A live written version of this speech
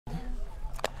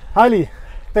Haile,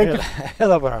 thank you.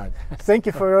 Hello, Bernhard. Thank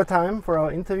you for your time for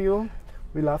our interview.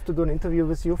 We love to do an interview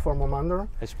with you for Momander.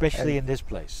 Especially in this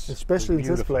place. Especially in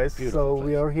this place. So place.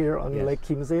 we are here on Lake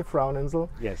Chiemsee, Fraueninsel.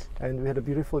 Yes. And we had a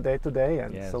beautiful day today,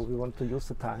 and so we want to use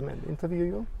the time and interview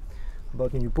you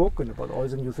about the new book and about all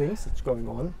the new things that's going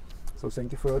on. So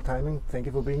thank you for your time and thank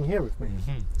you for being here with me.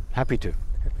 Happy to.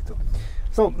 Happy to.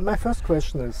 So my first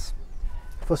question is,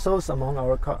 for those among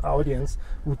our audience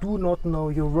who do not know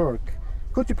your work,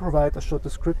 could you provide a short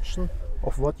description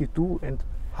of what you do and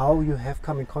how you have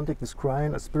come in contact with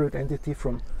Cryon, a spirit entity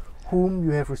from whom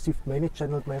you have received many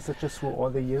channeled messages through all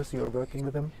the years you are working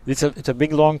with them? It's a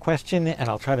big, long question, and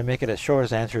I'll try to make it as short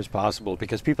as answer as possible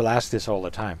because people ask this all the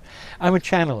time. I'm a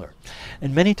channeler,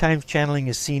 and many times channeling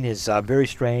is seen as very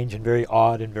strange and very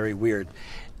odd and very weird.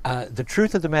 The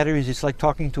truth of the matter is it's like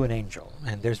talking to an angel,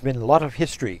 and there's been a lot of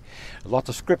history, a lot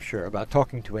of scripture about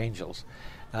talking to angels.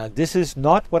 This is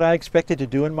not what I expected to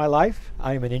do in my life.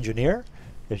 I am an engineer,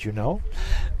 as you know,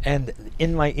 and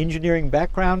in my engineering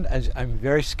background, I'm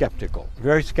very skeptical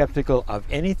of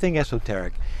anything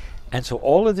esoteric, and so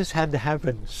all of this had to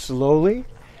happen slowly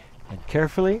and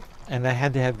carefully, and I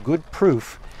had to have good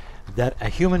proof that a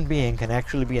human being can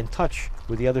actually be in touch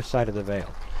with the other side of the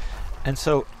veil. And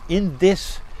so in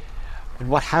this, and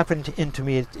what happened into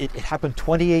me, it happened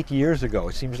 28 years ago.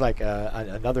 It seems like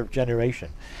another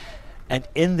generation. And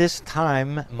in this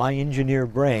time, my engineer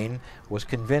brain was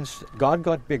convinced God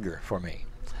got bigger for me.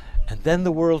 And then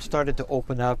the world started to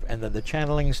open up, and then the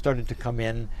channeling started to come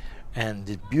in, and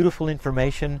the beautiful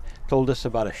information told us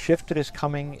about a shift that is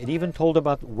coming. It even told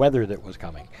about weather that was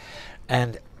coming.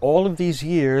 And all of these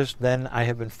years, then, I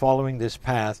have been following this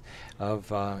path of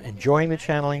enjoying the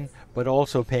channeling, but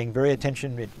also paying very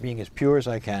attention to being as pure as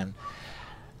I can.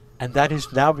 And that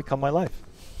has now become my life.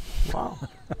 Wow.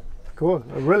 Cool.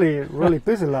 A really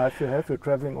busy life you have. You're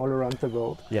traveling all around the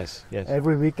world. Yes, yes.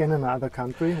 Every weekend in another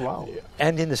country. Wow.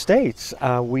 And in the States,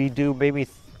 we do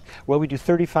we do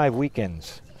 35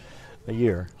 weekends a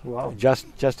year. Wow. Just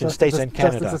in States and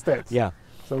Canada. Just in the States. Yeah.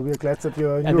 So we're glad that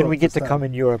you're in and Europe. Then we get to come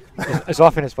in Europe as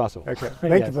often as possible. Okay.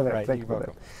 Thank you for that. Right. Thank you for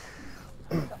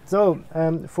that. So,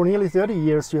 for nearly 30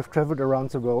 years you have traveled around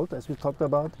the world, as we talked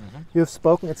about. You have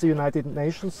spoken at the United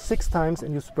Nations 6 times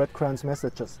and you spread Cryon's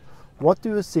messages. What do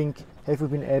you think have we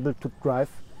been able to drive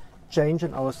change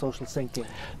in our social thinking?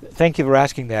 Thank you for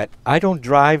asking that. I don't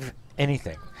drive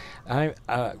anything.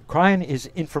 Cryon is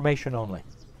information only.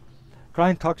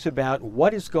 Cryon talks about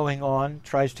what is going on,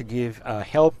 tries to give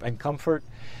help and comfort,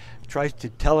 tries to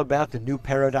tell about the new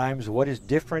paradigms, what is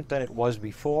different than it was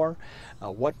before,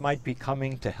 what might be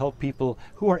coming to help people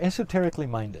who are esoterically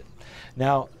minded.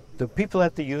 Now, the people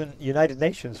at the United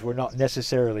Nations were not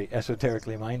necessarily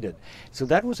esoterically minded. So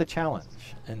that was a challenge,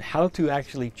 and how to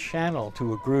actually channel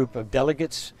to a group of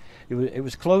delegates. It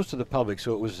was closed to the public,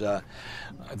 so it was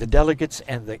the delegates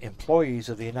and the employees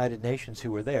of the United Nations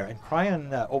who were there. And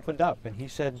Cryon opened up, and he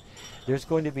said, there's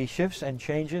going to be shifts and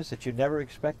changes that you never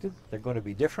expected. They're going to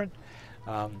be different.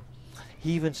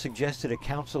 He even suggested a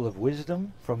council of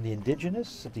wisdom from the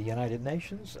indigenous at the United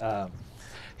Nations.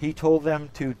 He told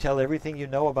them to tell everything you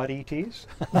know about ETs.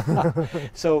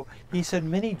 So he said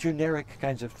many generic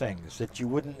kinds of things that you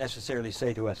wouldn't necessarily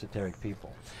say to esoteric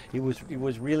people. It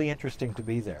was really interesting to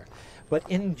be there. But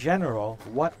in general,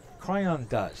 what Cryon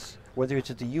does, whether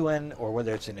it's at the UN or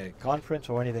whether it's in a conference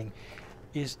or anything,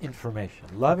 is information.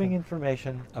 Loving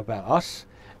information about us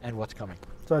and what's coming.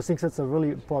 So I think that's a really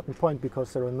important point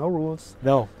because there are no rules.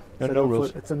 No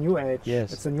rules. It's a new age.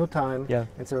 Yes. It's a new time. Yeah.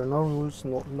 And there are no rules,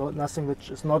 nothing which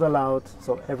is not allowed.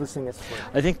 So everything is free.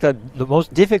 I think that the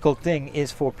most difficult thing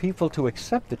is for people to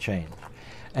accept the change.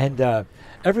 And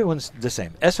everyone's the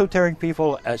same. Esoteric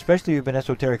people, especially if you've been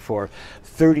esoteric for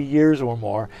 30 years or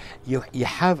more, you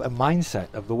have a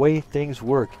mindset of the way things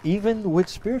work, even with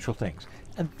spiritual things.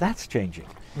 And that's changing.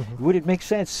 Would it make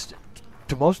sense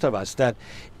to most of us that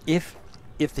if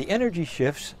the energy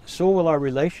shifts, so will our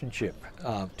relationship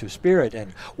to spirit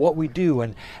and what we do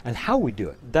and how we do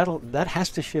it. That has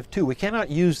to shift too. We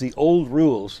cannot use the old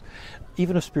rules,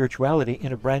 even of spirituality,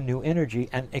 in a brand new energy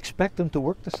and expect them to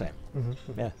work the same.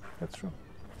 Yeah, that's true.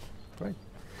 Great.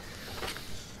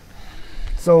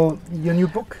 So your new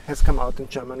book has come out in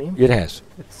Germany. It has.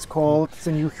 It's called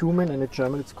The New Human, and in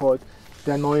German it's called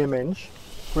Der neue Mensch.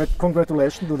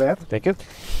 Congratulations to that. Thank you.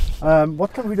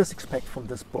 What can readers expect from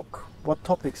this book? What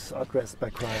topics are addressed by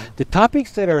Cryon? The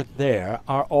topics that are there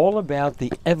are all about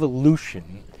the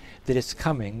evolution that is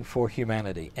coming for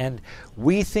humanity. And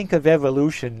we think of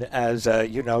evolution as,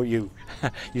 you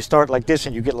start like this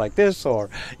and you get like this, or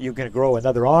you're going to grow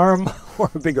another arm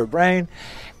or a bigger brain.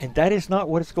 And that is not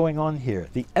what is going on here.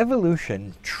 The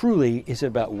evolution truly is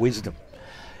about wisdom,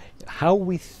 how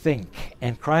we think.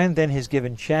 And Krein then has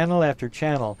given channel after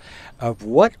channel of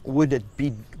what would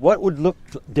look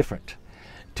different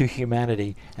to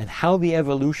humanity, and how the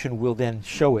evolution will then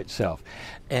show itself.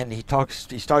 And he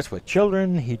starts with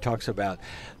children. He talks about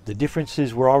the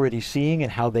differences we're already seeing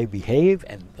and how they behave,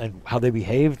 and how they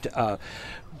behaved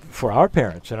for our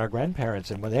parents and our grandparents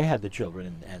and when they had the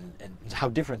children, and how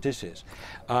different this is.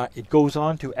 It goes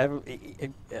on to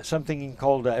something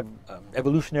called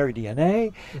evolutionary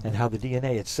DNA, and how the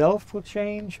DNA itself will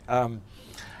change.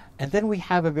 And then we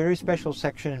have a very special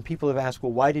section, and people have asked,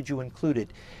 well, why did you include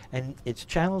it? And it's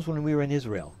channels when we were in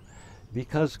Israel,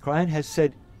 because Krein has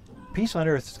said peace on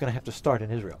earth is going to have to start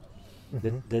in Israel.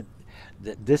 That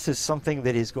this is something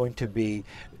that is going to be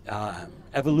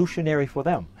evolutionary for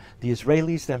them. The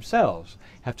Israelis themselves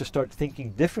have to start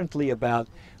thinking differently about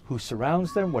who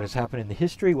surrounds them, what has happened in the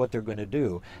history, what they're going to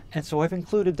do. And so I've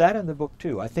included that in the book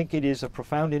too. I think it is a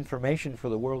profound information for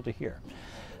the world to hear.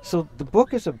 So the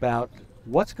book is about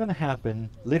what's going to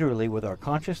happen literally with our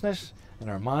consciousness and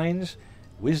our minds,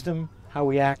 wisdom, how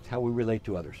we act, how we relate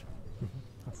to others.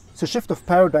 The shift of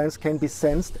paradigms can be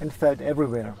sensed and felt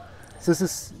everywhere.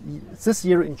 This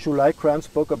year in July, Krein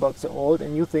spoke about the old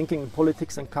and new thinking in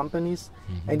politics and companies,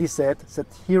 and he said that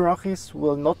hierarchies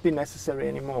will not be necessary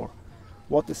anymore.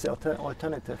 What is the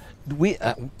alternative?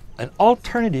 An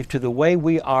alternative to the way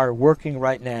we are working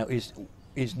right now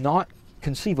is not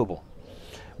conceivable.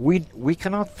 We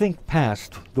cannot think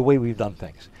past the way we've done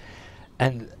things.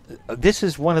 And this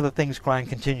is one of the things Krein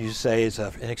continues to say is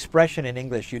an expression in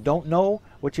English: you don't know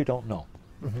what you don't know.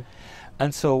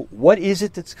 And so what is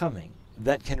it that's coming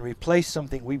that can replace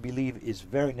something we believe is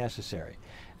very necessary?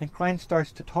 And Krein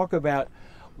starts to talk about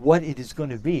what it is going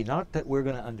to be, not that we're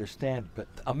going to understand, but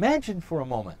imagine for a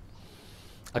moment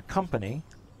a company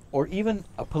or even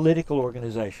a political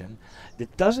organization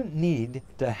that doesn't need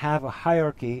to have a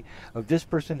hierarchy of this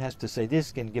person has to say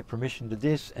this, can give permission to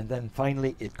this, and then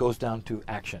finally it goes down to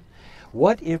action.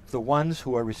 What if the ones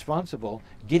who are responsible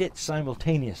get it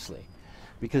simultaneously?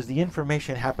 Because the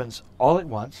information happens all at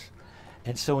once,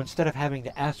 and so instead of having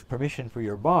to ask permission for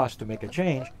your boss to make a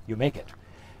change, you make it.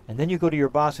 And then you go to your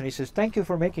boss and he says, thank you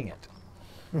for making it,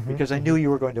 because I knew you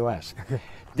were going to ask.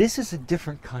 This is a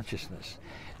different consciousness.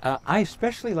 I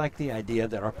especially like the idea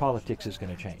that our politics is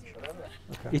going to change.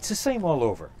 It's the same all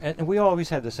over, and we always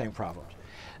had the same problems.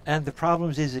 And the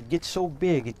problems is it gets so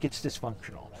big, it gets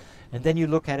dysfunctional. And then you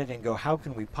look at it and go, how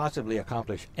can we possibly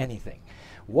accomplish anything?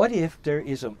 What if there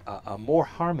is a more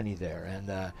harmony there, and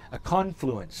a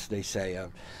confluence, they say,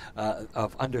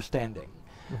 of understanding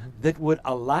that would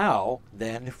allow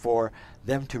then for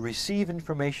them to receive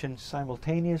information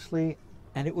simultaneously,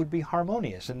 and it would be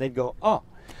harmonious, and they'd go, oh,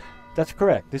 that's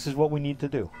correct, this is what we need to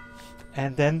do.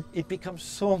 And then it becomes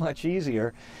so much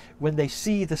easier when they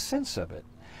see the sense of it.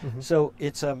 So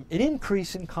it's an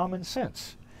increase in common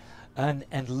sense.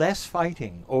 And less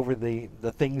fighting over the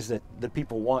things that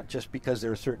people want just because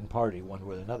they're a certain party, one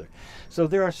with another. So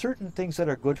there are certain things that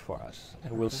are good for us,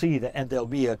 and we'll see that, and there'll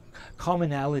be a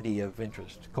commonality of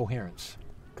interest, coherence.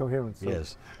 Coherence. So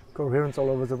yes. Coherence all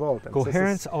over the world. And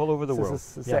coherence all over the world.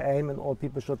 This is the aim, and all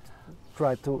people should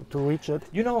try to reach it.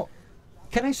 You know,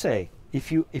 can I say,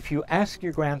 if you ask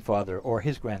your grandfather or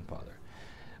his grandfather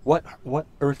what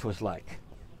Earth was like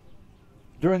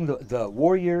during the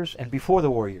war years and before the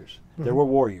war years, there were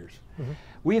war years.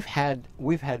 We've had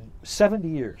 70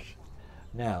 years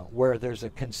now where there's a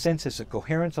consensus, a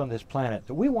coherence on this planet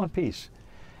that we want peace,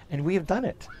 and we have done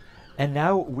it. And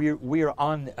now we are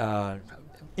on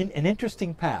an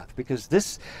interesting path, because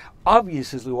this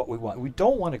obviously is what we want. We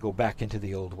don't want to go back into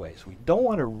the old ways. We don't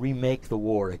want to remake the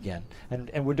war again,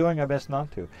 and we're doing our best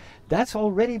not to. That's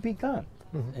already begun.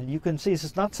 And you can see this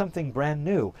is not something brand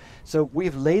new. So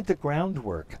we've laid the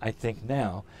groundwork, I think,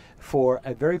 now for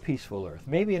a very peaceful Earth.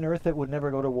 Maybe an Earth that would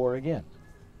never go to war again.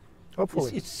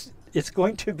 Hopefully. It's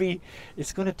going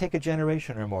to take a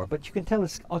generation or more, but you can tell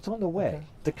it's on the way. Okay.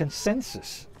 The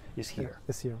consensus is here.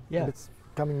 It's here. Yeah. And it's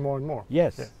coming more and more.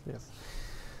 Yes. Yes.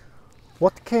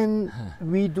 What can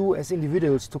we do as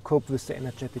individuals to cope with the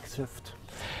energetic shift?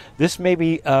 This may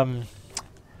be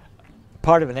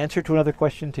part of an answer to another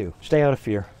question too. Stay out of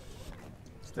fear.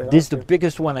 This is the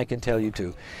biggest one I can tell you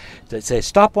to say,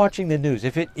 stop watching the news.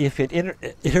 If it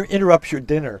interrupts your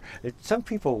dinner. Some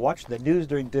people watch the news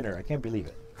during dinner. I can't believe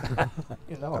it.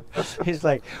 You know, it's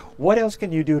like, what else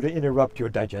can you do to interrupt your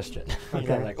digestion? Okay. You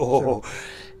know, like, oh. Sure.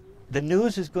 the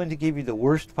news is going to give you the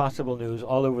worst possible news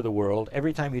all over the world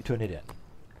every time you tune it in.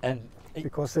 And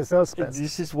because it sells best.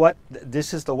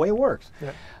 This is the way it works.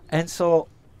 Yeah. And so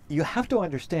you have to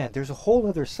understand there's a whole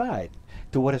other side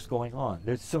to what is going on.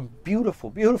 There's some beautiful,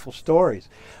 beautiful stories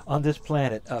on this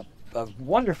planet of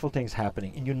wonderful things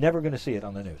happening, and you're never going to see it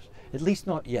on the news. At least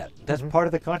not yet. That's part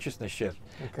of the consciousness shift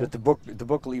that the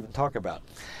book will even talk about.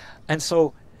 And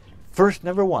so, first,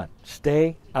 number one,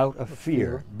 stay out of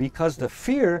fear, because the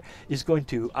fear is going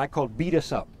to, I call, beat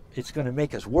us up. It's going to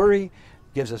make us worry,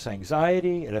 gives us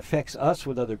anxiety, it affects us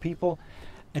with other people,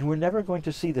 and we're never going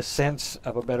to see the sense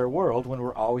of a better world when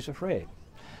we're always afraid.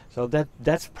 So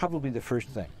that's probably the first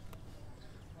thing.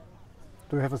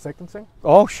 Do you have a second thing?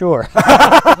 Oh, sure.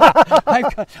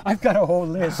 I've got a whole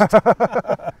list.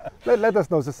 Let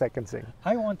us know the second thing.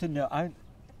 I want to know,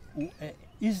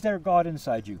 is there God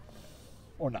inside you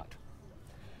or not?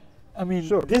 I mean,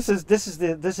 sure. This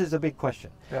is a big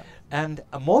question. Yeah. And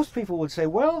most people would say,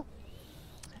 well,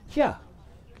 yeah,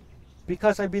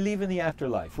 because I believe in the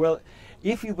afterlife. Well,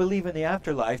 if you believe in the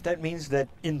afterlife, that means that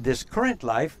in this current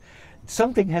life,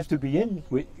 something has to be in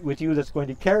with you that's going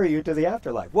to carry you to the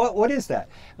afterlife. What is that?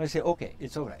 And I say, okay,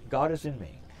 it's all right. God is in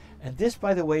me. And this,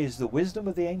 by the way, is the wisdom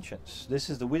of the ancients. This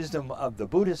is the wisdom of the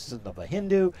Buddhists and of the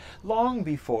Hindu, long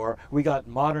before we got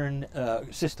modern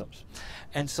systems.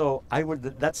 And so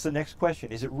that's the next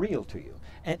question. Is it real to you?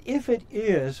 And if it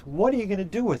is, what are you going to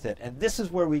do with it? And this is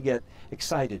where we get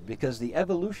excited, because the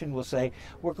evolution will say,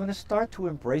 we're going to start to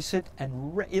embrace it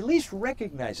and at least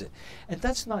recognize it. And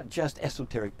that's not just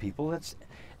esoteric people, that's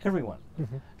everyone.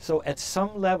 So at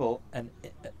some level, an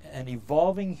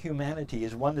evolving humanity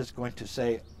is one that's going to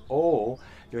say, oh,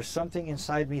 there's something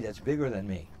inside me that's bigger than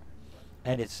me,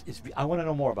 and I want to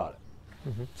know more about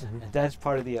it. And that's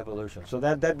part of the evolution. So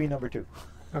that'd be number two.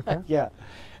 Okay. Yeah.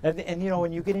 And you know,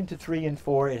 when you get into 3 and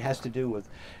 4, it has to do with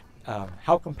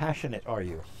how compassionate are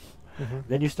you?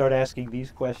 Then you start asking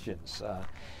these questions.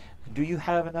 Do you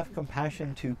have enough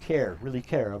compassion to really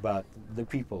care about the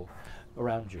people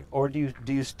around you? Or do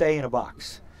you stay in a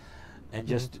box and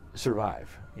just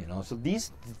survive? You know, so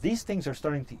these things are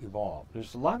starting to evolve.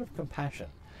 There's a lot of compassion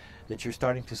that you're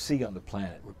starting to see on the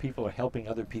planet, where people are helping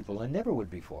other people and never would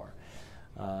before.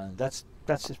 That's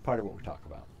just part of what we talk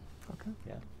about. Okay.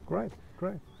 Yeah. Great.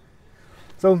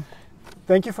 So,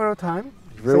 thank you for your time.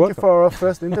 You're thank welcome. you for our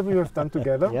first interview we've done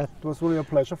together. Yeah. It was really a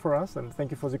pleasure for us, and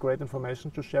thank you for the great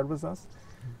information to share with us.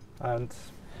 And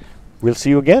We'll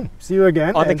see you again. see you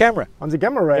again On the camera. On the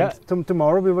camera. Yeah. And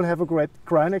tomorrow we will have a great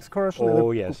grind excursion and a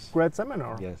Oh, yes. great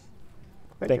seminar. Yes.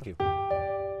 Thank you. you.